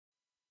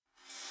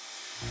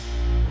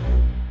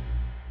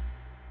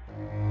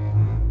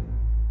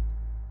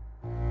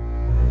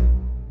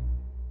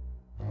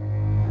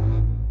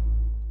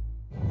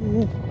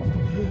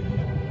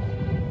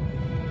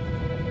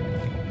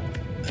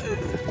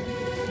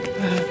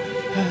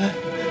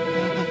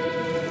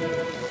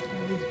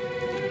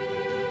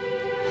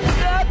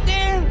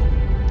Natin!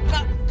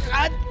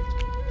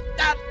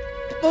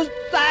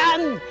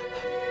 Katapusan!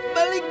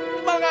 Balik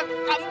mga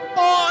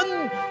kampon!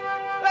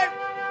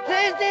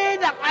 Sisi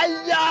na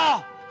kayo!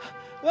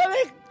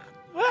 Balik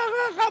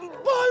mga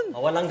kampon!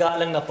 Walang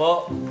galang na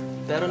po.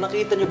 Pero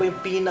nakita niyo ba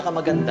yung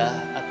pinakamaganda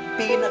at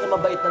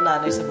pinakamabait na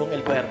nanay sa buong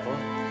El Cuerpo?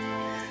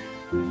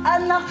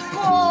 Anak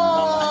ko!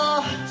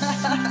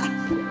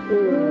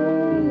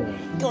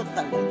 Ikaw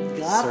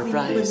talaga.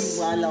 Surprise.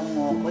 Pinipaniwala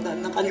mo ako na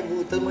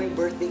nakalimutan mo yung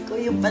birthday ko.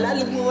 Yung pala,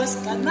 lumuwas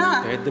ka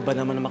na. Pwede ba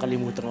naman na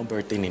makalimutan ang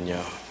birthday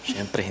ninyo?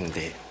 Siyempre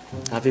hindi.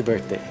 Happy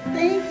birthday.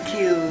 Thank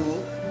you.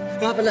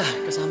 Nga pala,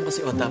 kasama ko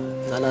si Otap.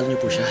 Naalala niyo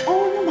po siya?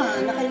 Oo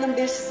naman. Nakailang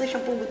beses na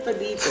siyang pumunta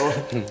dito.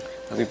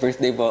 Happy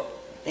birthday po.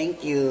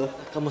 Thank you.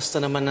 Kamusta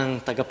naman ang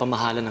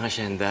tagapamahala ng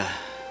asyenda?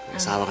 May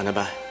asawa ka na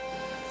ba?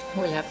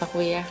 Wala pa,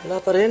 kuya.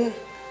 Wala pa rin.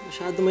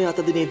 Masyado mo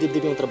yata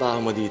dinidibdib yung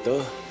trabaho mo dito.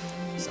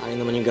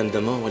 Sayang naman yung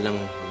ganda mo. Walang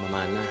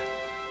mamana.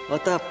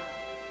 Otap,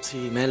 si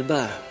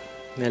Melba.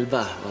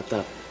 Melba,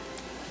 Otap.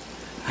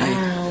 Hi.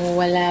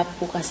 Wala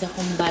po kasi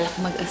akong balak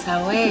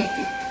mag-asawa eh.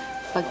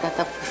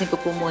 Pagtatapusin ko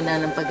po muna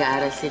ng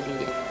pag-aaral si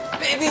Ria.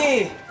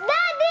 Baby!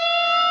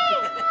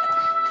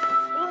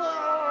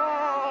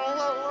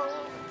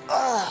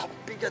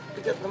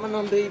 Bigat naman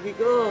ang baby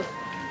ko.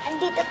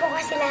 Andito po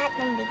kasi lahat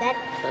ng bigat.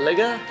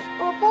 Talaga?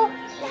 Opo,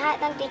 lahat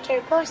ng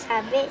teacher ko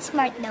sabi,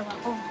 smart daw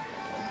ako.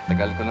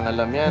 Tagal ko nang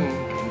alam yan.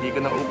 Hindi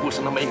ko na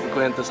ubusan na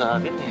maikukwento sa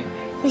akin eh.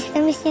 Miss na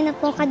miss niyo na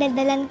po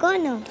kadaldalan ko,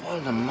 no? Oo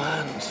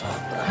naman,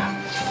 sobra.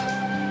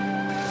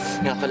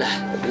 Nga pala,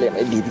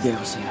 may bibigay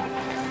ako sa'yo.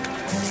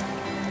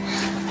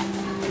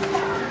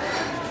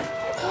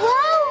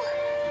 Wow!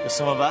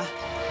 Gusto mo ba?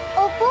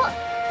 Opo,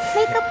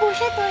 may kapo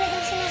siya tulad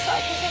ng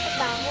sinusuot niyo sa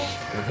trabaho.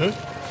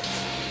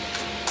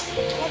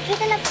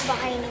 Nagkita na po ba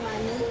kayo ni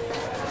Mami?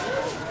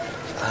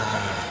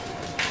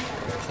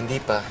 Hindi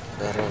pa.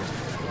 Pero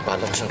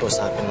paano ko siyang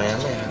kausapin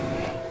maya-maya.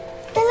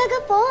 Talaga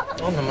po?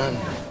 Oo naman.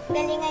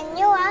 Galingan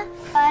niyo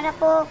para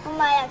po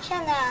pumayag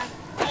siya na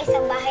may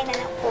isang bahay na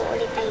lang po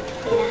ulit tayo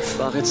titira.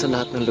 Bakit sa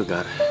lahat ng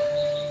lugar,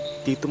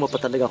 dito mo pa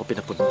talaga ako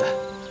pinapunta?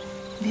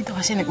 Dito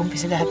kasi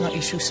nag-umpisa lahat ng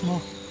issues mo.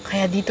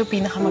 Kaya dito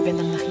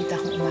pinakamagandang nakita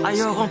kong umalis.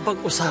 Ayokong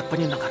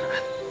pag-usapan yung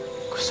nakaraan.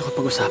 Gusto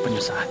ko pag-usapan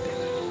yung sa atin.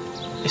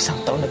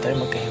 1 taon na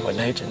tayo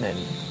magkahiwalay,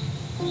 Janelle.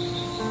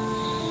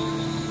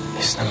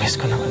 Miss na miss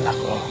ko ng anak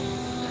ko.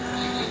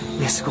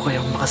 Miss ko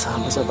kayong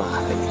makasama sa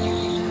bahay.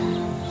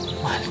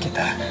 Mahal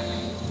kita.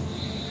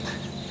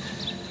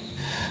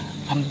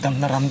 Ramdam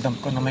na ramdam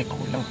ko na may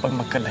kulang pag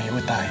magkalayo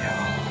tayo.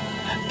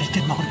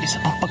 Bigyan mo ako ng isa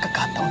pang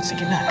pagkakataon.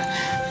 Sige na.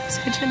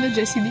 Sadya na,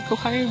 Jessie, di ko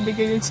kaya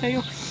bigay yun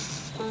sa'yo.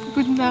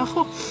 Pagod na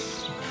ako.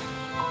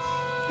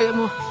 Alam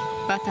mo,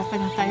 bata pa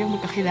na tayo,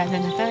 magkakilala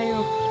na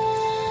tayo.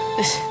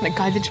 Tapos,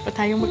 nag-college pa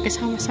tayong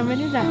magkasama sa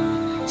Manila.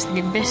 Tapos,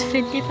 naging best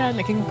friend kita,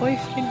 naging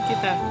boyfriend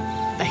kita.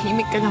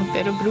 Tahimik ka lang,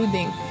 pero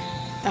brooding.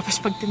 Tapos,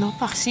 pag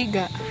tinopak,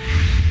 siga.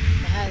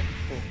 Mahal,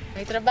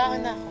 may trabaho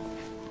na ako.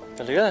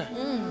 Talaga?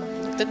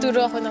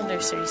 Tuturo ako ng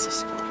nursery sa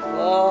school.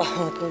 Wow,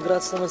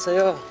 congrats naman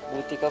sa'yo.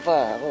 Buti ka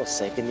pa. Ako,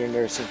 second year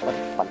nursing.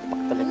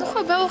 Palpak talaga. Ano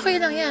ka ba? Okay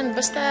lang yan.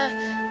 Basta,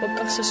 huwag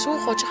kang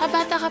susuko. Tsaka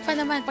bata ka pa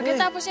naman.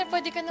 Pagkatapos yan,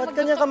 pwede ka na Ba't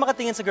ganyan ka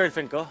makatingin sa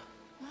girlfriend ko?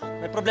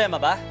 May problema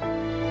ba?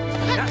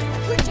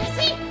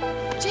 Jessie!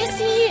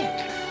 Jessie!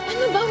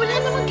 Ano ba? Wala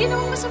namang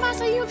ginawang masama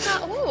sa'yo,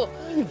 tao.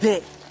 Hindi.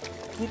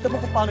 Kita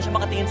mo kung paano siya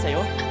makatingin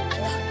sa'yo?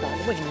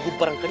 Paano mo,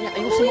 hinuhubarang ka niya.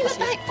 Ayusin mo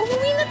kasi.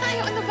 Umuwi na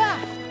tayo. Ano ba?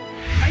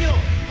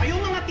 Kayong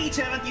mga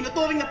teacher ang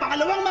tinuturing na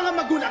pangalawang mga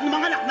magulang ng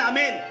mga anak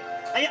namin.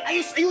 Ay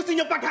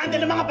ayusin yung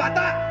pag-handle ng mga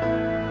bata.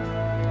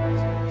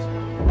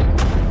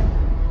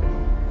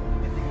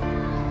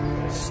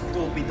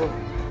 Stupido.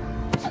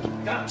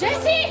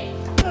 Jessie!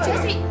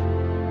 Jessie!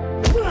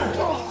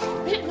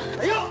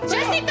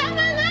 Jessie,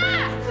 tama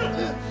na!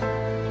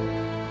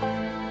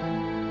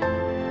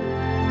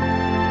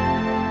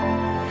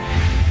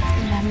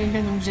 Ang dami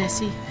ganun,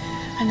 Jessie.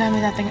 Ang dami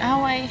nating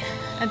away.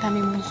 Ang dami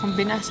mukhang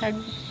binasag.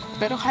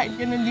 Pero kahit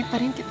ganun, di pa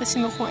rin kita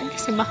sinukuhan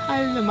kasi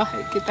mahal na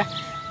mahal kita.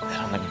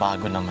 Pero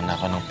nagbago naman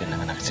ako nung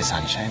pinanganak si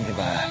Sunshine, di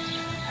ba?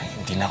 Ay,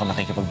 hindi na ako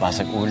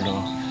nakikipagbasag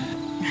ulo.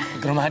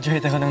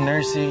 Graduate ako ng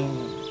nursing.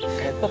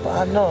 Kahit pa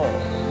paano,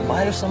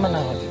 maayos naman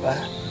ako, di ba?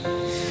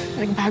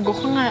 Nagbago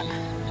ka nga.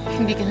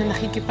 Hindi ka na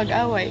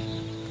nakikipag-away.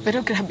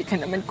 Pero grabe ka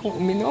naman kung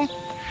uminom.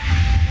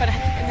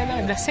 Parati ka na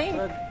lang lasing.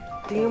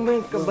 Tingnan mo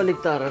yung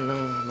kabaligtaran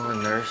ng mga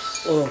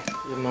nurse.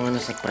 Yung mga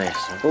nasa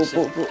preso.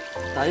 Opo.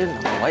 Tayo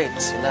na white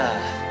sila.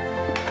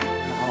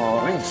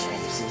 Naka-orange.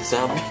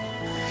 Sinasabi.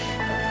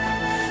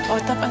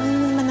 Otap, ano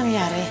naman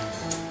nangyari?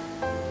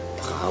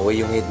 Nakaaway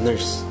yung head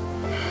nurse.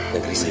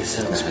 Nag-resign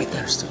sa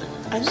hospital.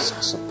 Ano?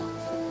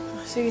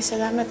 Sige,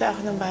 salamat. Ako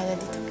nang bahala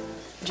dito.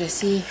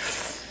 Jessie,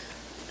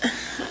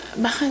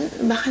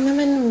 baka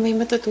naman may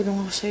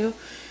matutulong ako sa'yo.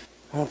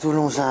 Ang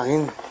tulong sa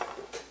akin.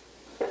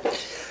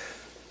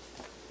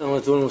 Ang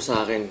matulong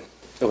sa akin,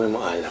 gawin mo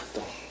alak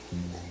to.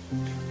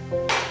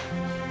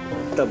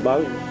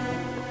 Tabang.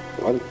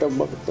 Ang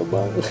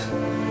tabang.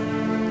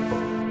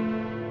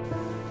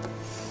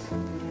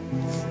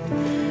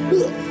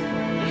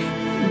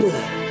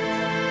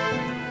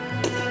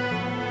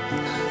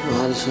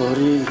 Mahal,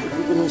 sorry.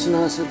 Hindi ko nang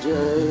sinasadya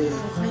eh.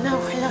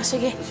 Okay lang.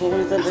 Sige.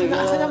 Sorry talaga.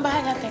 Ako nang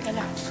bahala. Teka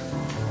lang.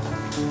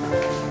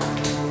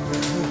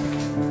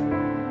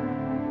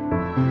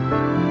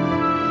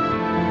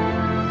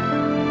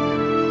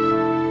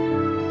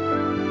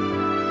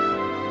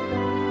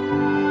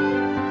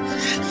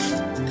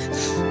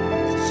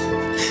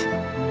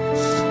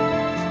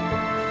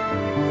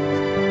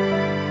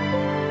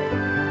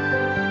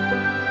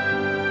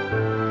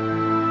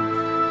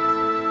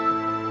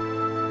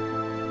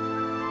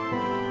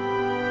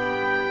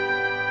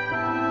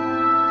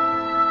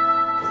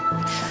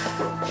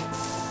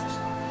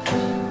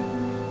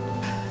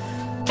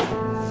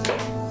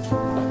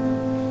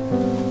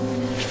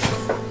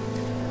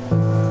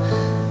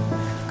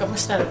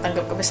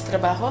 Natanggap ka ba sa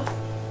trabaho?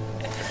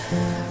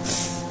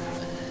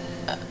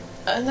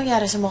 Ano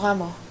nangyari sa mukha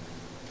mo?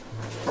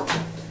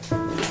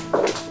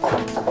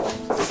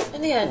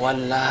 Ano yan?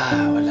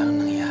 Walang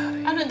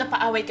nangyari. Ano,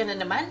 napaaway ka na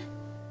naman?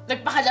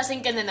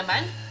 Nagpakalasing ka na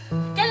naman?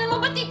 Kailan mo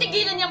ba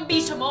titigilan yung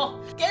bisyo mo?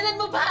 Kailan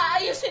mo ba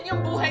aayusin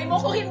yung buhay mo?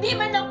 Kung hindi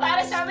man lang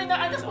para sa amin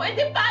ng anak mo,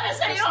 hindi para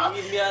sa'yo! Just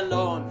leave me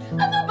alone.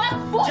 Ano ba?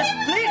 Buhay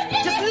mo na yan!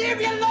 Just leave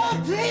me alone,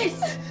 please!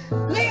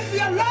 Leave me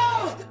alone!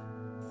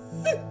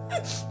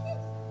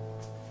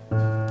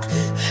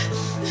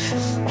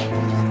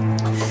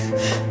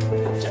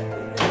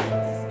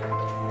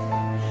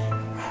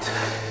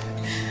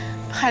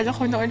 Akala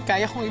ko noon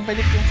kaya kong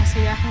ibalik yung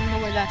kasayahang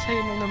nawala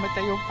sa'yo nung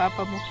namatay yung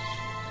papa mo.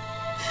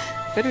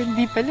 Pero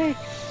hindi pala eh.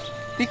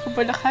 Hindi ko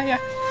pala kaya.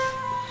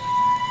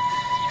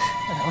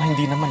 Alam mo,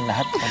 hindi naman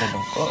lahat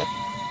malulungkot.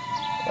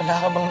 Wala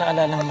ka bang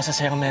naalala ng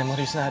masasayang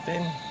memories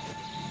natin?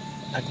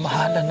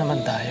 Nagmahalan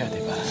naman tayo,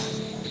 di ba?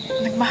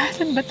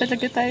 Nagmahalan ba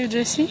talaga tayo,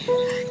 Jessie?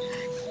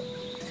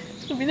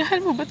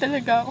 Minahal mo ba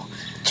talaga ako?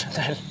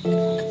 Janelle,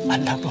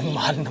 alam mong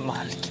mahal na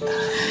mahal kita.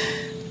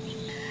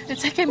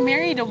 It's like I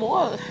married a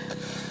wall.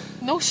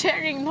 No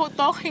sharing, no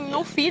talking,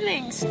 no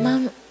feelings.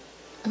 Ma'am,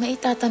 may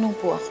itatanong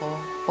po ako.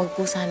 Huwag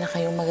po sana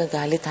kayong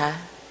magagalit, ha?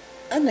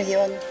 Ano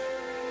yun?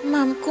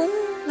 Ma'am, kung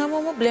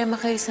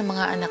namumblema kayo sa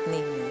mga anak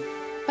ninyo,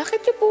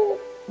 bakit niyo po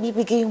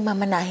bibigay yung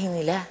mamanahin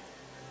nila?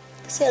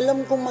 Kasi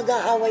alam kong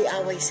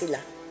mag-aaway-away sila.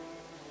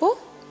 Po?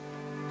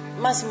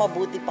 Mas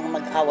mabuti pang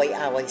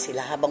mag-away-away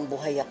sila habang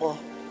buhay ako.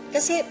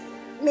 Kasi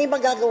may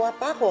magagawa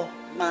pa ako.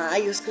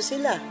 Maayos ko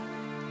sila.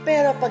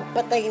 Pero pag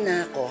patay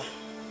na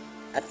ako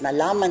at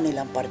nalaman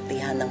nilang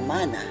partihan ng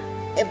mana,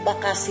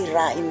 baka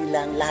sirain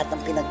nila ang lahat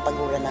ng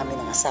pinagpagura namin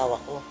ng asawa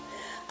ko.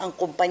 Ang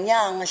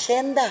kumpanya, ang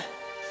asyenda.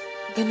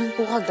 Ganun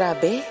po ka,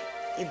 grabe?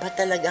 Iba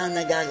talaga ang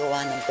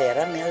nagagawa ng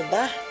pera,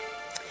 Melba.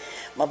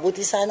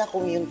 Mabuti sana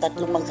kung yung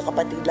tatlong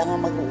magkakapatid lang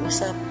ang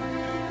mag-uusap.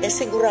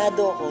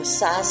 Sigurado ako,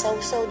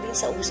 sasaw-saw din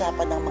sa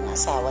usapan ng mga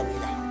asawa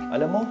nila.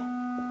 Alam mo,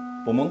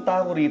 pumunta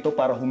ako rito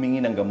para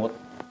humingi ng gamot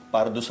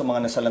para doon sa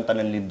mga nasalanta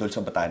ng lindol sa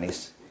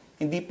Batanes.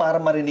 Hindi para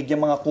marinig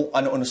yung mga kung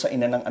ano-ano sa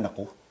ina ng anak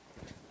ko.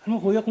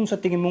 Ano, kuya, kung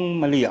sa tingin mong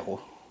mali ako,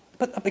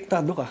 ba't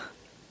apektado ka?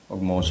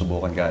 Huwag mo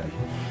subukan, Gary.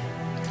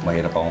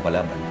 Mahirap akong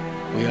kalaban.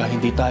 Kuya,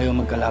 hindi tayo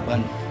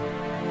magkalaban.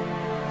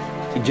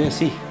 Si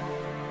Jessie,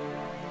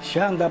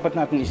 siya ang dapat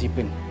nating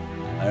isipin.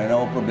 Ano na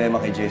ang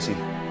problema kay Jessie?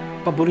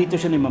 Paborito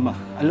siya ni Mama.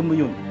 Alam mo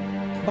yun.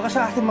 Baka sa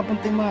atin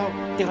mapunta yung mga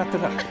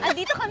tira-tira.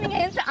 Andito kami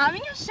ngayon sa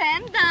aming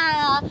asyenda.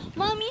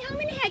 Mommy, how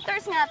many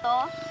hectares nga to?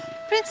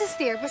 Princess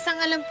dear, basta ang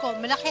alam ko,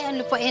 malaki ang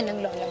lupain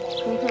ng lola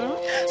mo.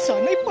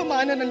 Sana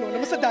ipamana ng lola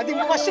mo sa daddy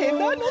mo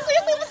asyenda, no?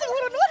 Saya-saya mo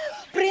siguro, no?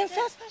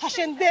 Princess,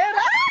 asyendera!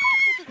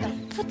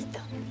 Put it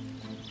down.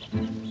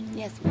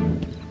 Yes, ma'am.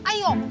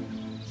 Ayoko.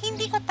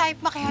 Hindi ko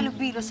type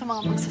makihalubilo sa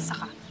mga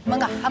magsasaka.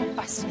 Mga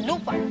hampas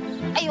lupa.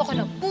 Ayoko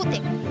ng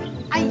putik.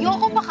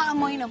 Ayoko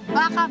makaamoy ng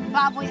baka,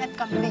 baboy at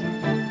kambing.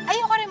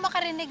 Ayoko rin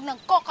makarinig ng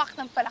kokak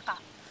ng palaka.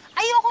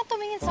 Ayoko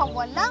tumingin sa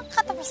walang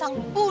katapusang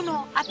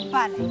puno at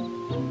balay.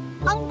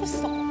 Ang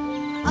gusto ko,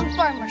 ang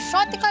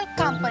pharmaceutical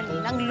company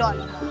ng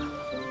lola mo.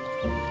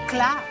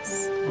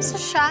 Class,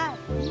 sosyal.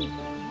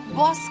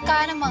 Boss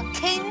ka ng mga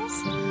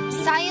chemists,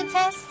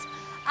 scientists,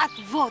 at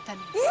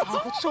botanists.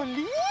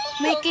 Actually?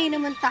 May kay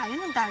naman tayo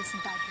ng dahil sa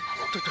daddy.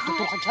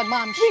 Tutututo ka dyan,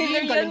 Ma'am.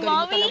 Galing-galing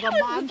mo talaga,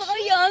 Ma'am. Gusto ko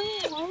yan.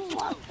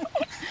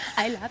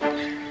 I love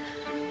it.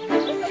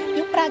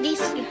 Yung pragis.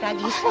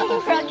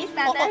 Yung froggies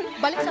natin.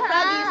 Balik sa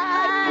pragis.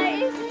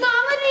 Hi!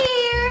 Mama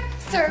dear!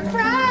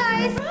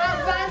 Surprise!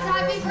 Advance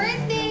happy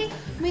birthday!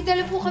 May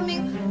dala po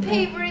kaming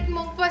favorite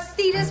mong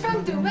pastillas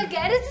from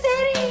Dumaguete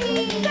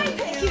City!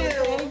 Thank you.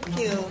 Thank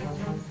you.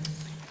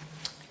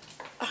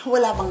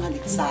 Wala bang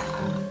halik sa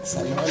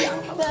lola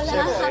ang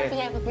Wala.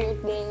 Happy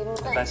birthday.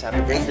 Advance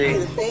happy birthday.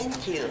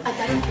 Thank you.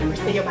 Advance happy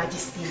birthday, Your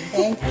Majesty.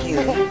 Thank you.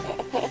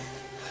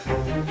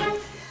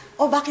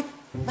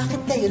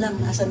 Bakit kayo lang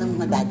nasa ng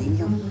mga daddy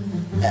niyo?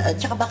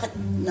 Tsaka bakit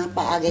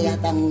napaaga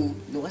yata ang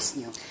luwas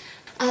niyo?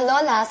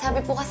 Lola,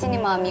 sabi po kasi ni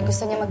Mommy,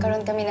 gusto niya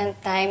magkaroon kami ng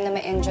time na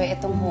ma-enjoy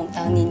itong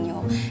hometown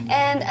ninyo.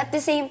 And at the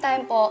same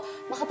time po,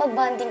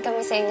 makapag-bonding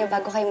kami sa inyo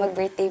bago kayo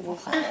mag-birthday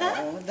bukas.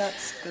 Oh,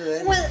 that's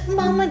good. Well,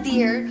 Mama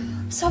dear,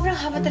 sobrang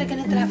haba talaga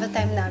ng travel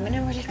time namin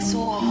and we're like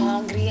so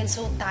hungry and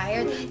so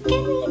tired.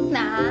 Can we eat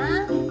na?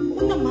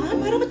 Oo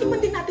naman, para matikman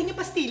din natin yung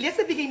pastillas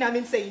na bigay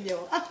namin sa inyo.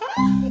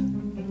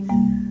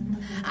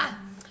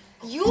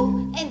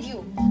 You and you,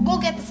 go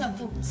get some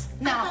foods.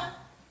 Now.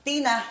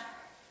 Tina.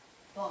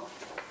 Oh.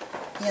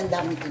 Yan,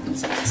 dami ko dun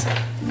sa isa.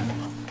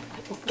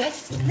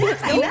 Guys,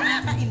 kain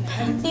na.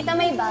 Tita,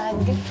 may bag.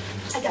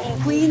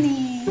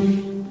 Queenie.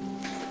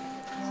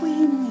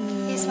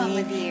 Yes,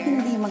 Mama dear.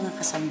 Hindi mga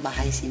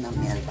kasambahay si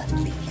Melba at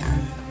Ria.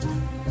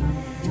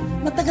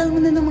 Matagal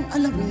mo na namang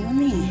alam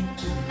yun eh.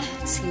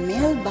 Si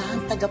Melba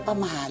ang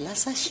tagapamahala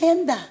sa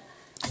asyenda.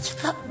 At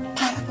saka,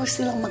 para po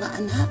silang mga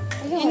anak.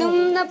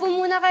 Inom na po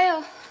muna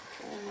kayo.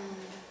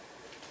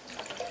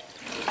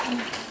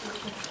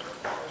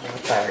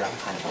 Parang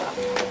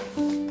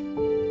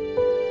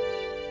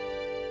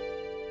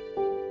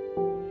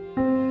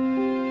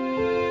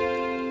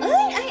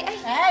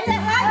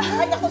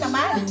Ay, ako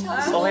naman.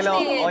 Okay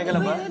ka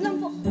lang ba? Wait lang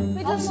po.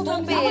 Wait lang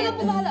po. Ako na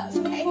po bahala.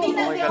 Okay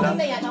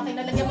na yan. Okay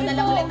na, lagyan mo na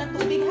lang ulit ng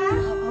tubig, ha?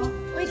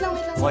 Wait lang.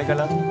 Okay ka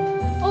lang?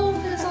 Oh,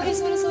 sorry.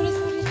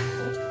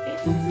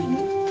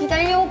 Tita,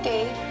 are you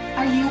okay?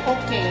 Are you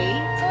okay?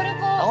 Sorry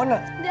po. Ako na.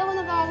 Hindi ako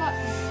nagawa.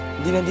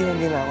 Hindi na.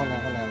 Ako na.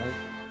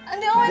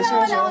 Hindi, okay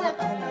na.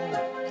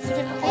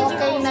 Sige po.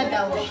 Okay na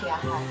daw siya.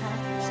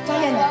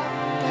 Kaya na.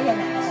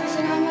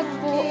 Salamat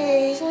po.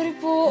 Sorry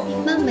po.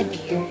 Mama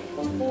dear,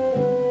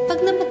 pag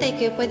namatay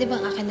kayo, pwede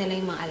bang akin na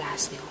lang yung mga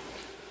alas niyo?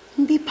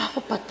 Hindi pa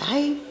ako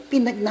patay.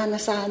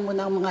 Pinagnanasahan mo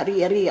na ang mga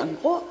riya-riyang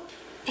ko.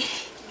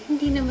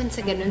 Hindi naman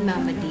sa ganun,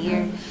 Mama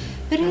dear.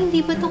 Pero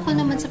hindi ba tungkol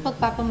naman sa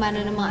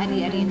pagpapamana ng mga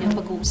ari-ari niyo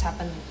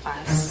pag-uusapan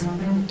bukas?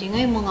 Hindi nga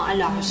yung mga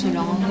alas na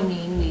lang ang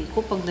hinihingi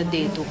ko pag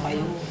nadeto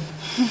kayo.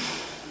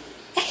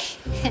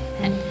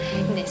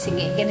 Hindi,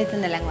 sige. Ganito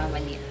na lang, Mama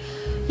dear.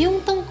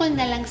 Yung tungkol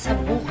na lang sa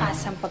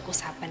bukas ang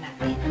pag-usapan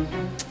natin.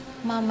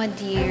 Mama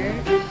dear,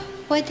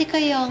 pwede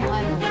kayang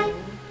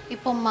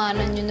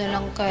ipamana nyo na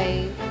lang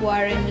kay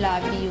Warren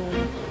Labi yung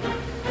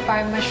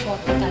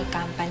pharmaceutical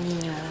company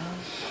nyo.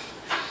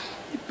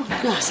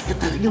 Ipagklase ka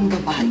talagang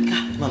babae ka.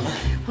 Mama.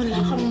 Wala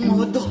kang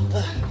modo.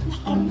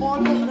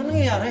 Ano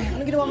nangyayari?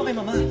 Anong ginawa mo kay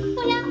Mama?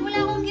 Wala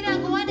akong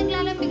ginagawa.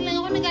 Naglalambing lang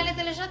ako. Nagalit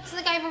na siya. Tapos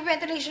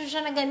nag-hyperventilation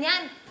siya na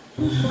ganyan.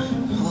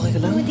 Okay ka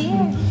lang? Oh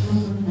dear.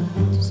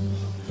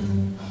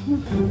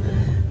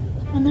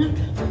 Anak,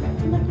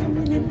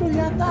 naminito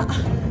yata.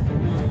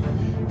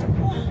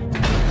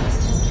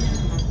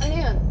 Ano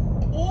yun?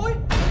 Uy!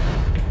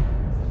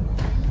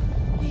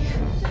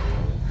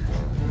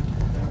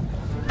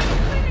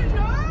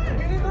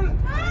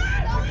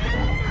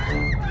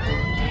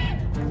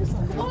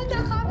 Hold the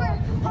cover!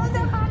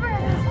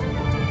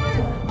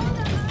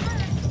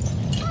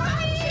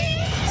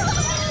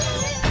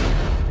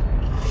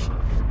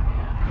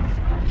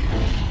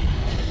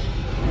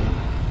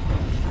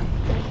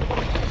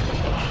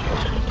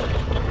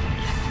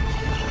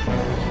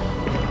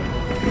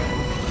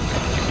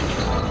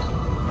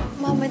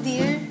 Mama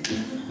dear,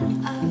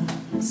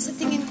 sa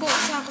tingin ko,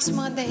 isa ako sa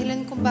mga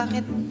dahilan kung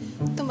bakit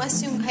tumaas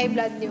yung high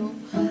blood niyo.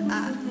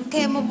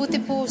 Kaya mabuti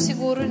po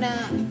siguro na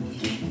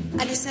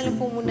alis na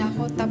lang po muna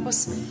ako.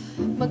 Tapos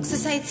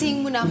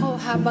magsa-sightseeing muna ako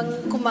habang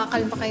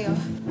kumakalma kayo.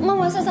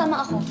 Mama,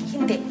 sasama ako.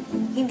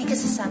 Hindi ka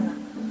sasama.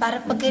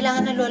 Para pag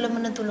kailangan ng lola mo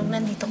ng tulong,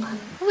 nandito ka.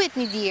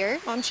 Whitney dear,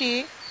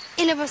 Mamshi?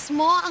 ilabas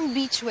mo ang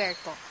beachwear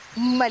ko.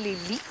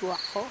 Maliligo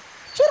ako.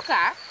 Sure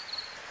ka?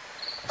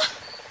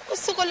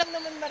 Gusto ko lang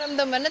naman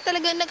maramdaman na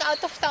talagang nag-out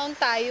of town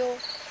tayo.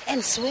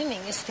 And swimming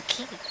is the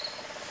key.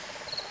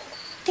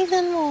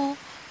 Tignan mo,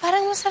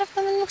 parang masarap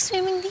naman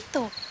mag-swimming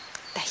dito.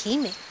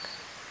 Tahimik.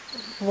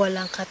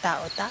 Walang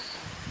katao-tao.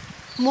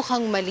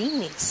 Mukhang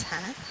malinis,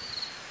 ha?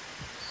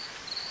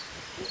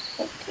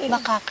 Okay.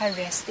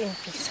 Makaka-rest in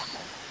peace ako.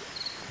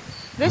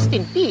 Rest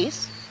in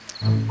peace?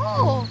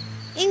 Oo.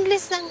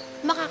 English lang,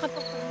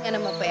 makakapagpahinga na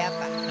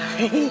mapayapa.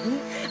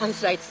 Ang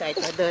slight-slight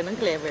mo doon, ang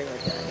clever mo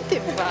doon.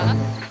 Diba?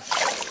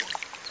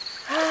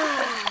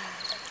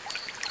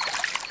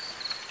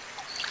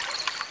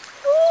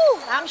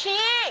 Mamshi!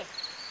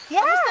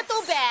 Yes! Kamusta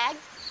tubig?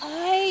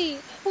 Ay,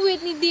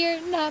 Whitney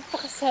dear,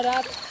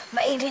 napakasarap.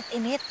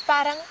 Mainit-init,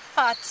 parang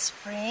hot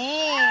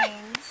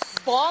springs.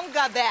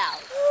 Bongga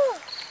bells!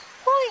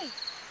 Hoy,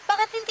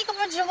 bakit hindi ka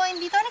pa join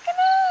dito? Ano ka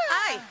na?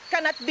 Ay,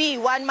 cannot be.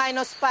 1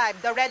 minus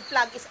 5. The red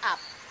flag is up.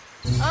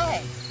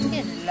 Okay,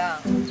 yun lang.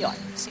 Yun,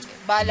 sige,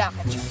 bahala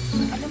ka dyan.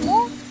 Alam mo,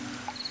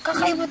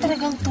 kakaiba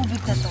talagang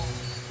tubig na to.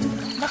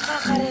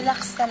 Nakaka-relax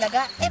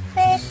talaga.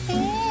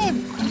 Effective!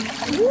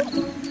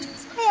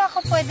 Kaya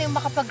ako pwedeng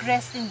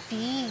makapag-rest in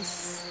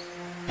peace.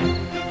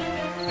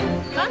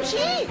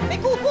 Mamshi! May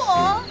kubo,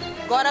 oh!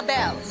 Gora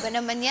bells. Ba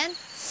naman yan?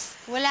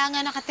 Wala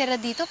nga nakatira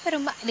dito, pero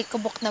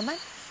maalikabok naman.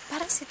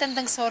 Parang si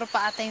Tandang Soro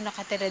pa ata yung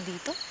nakatira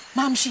dito.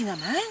 Mamshi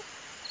naman.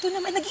 Ito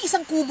naman,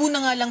 nag-iisang kubo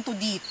na nga lang to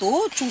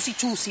dito.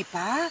 Chusi-chusi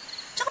pa.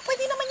 Tsaka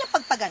pwede naman yung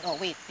pag ano.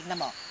 Wait, tignan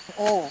mo.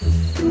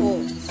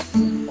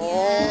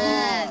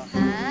 Yan,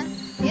 ha?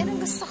 Yan ang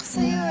gusto ko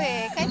sa'yo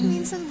eh. Kahit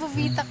minsan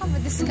bubita ka,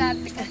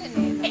 madiskarte ka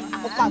rin eh.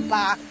 Ako pa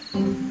ba?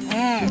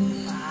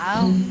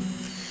 Wow.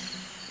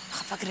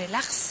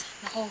 Makapag-relax.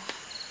 Nako.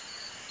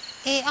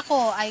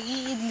 Ako ay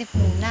iidlip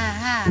muna,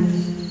 ha?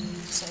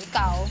 So,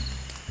 ikaw,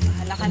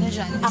 bahala ka na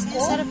dyan. Kasi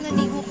sarap na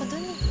ligo ko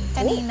dun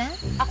kanina.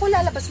 Ako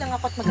lalabas lang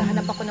ako at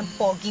maghahanap ako ng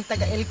poging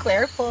taga El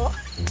Cuerpo.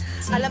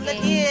 Alam na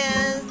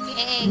din.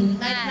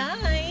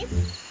 Night-night.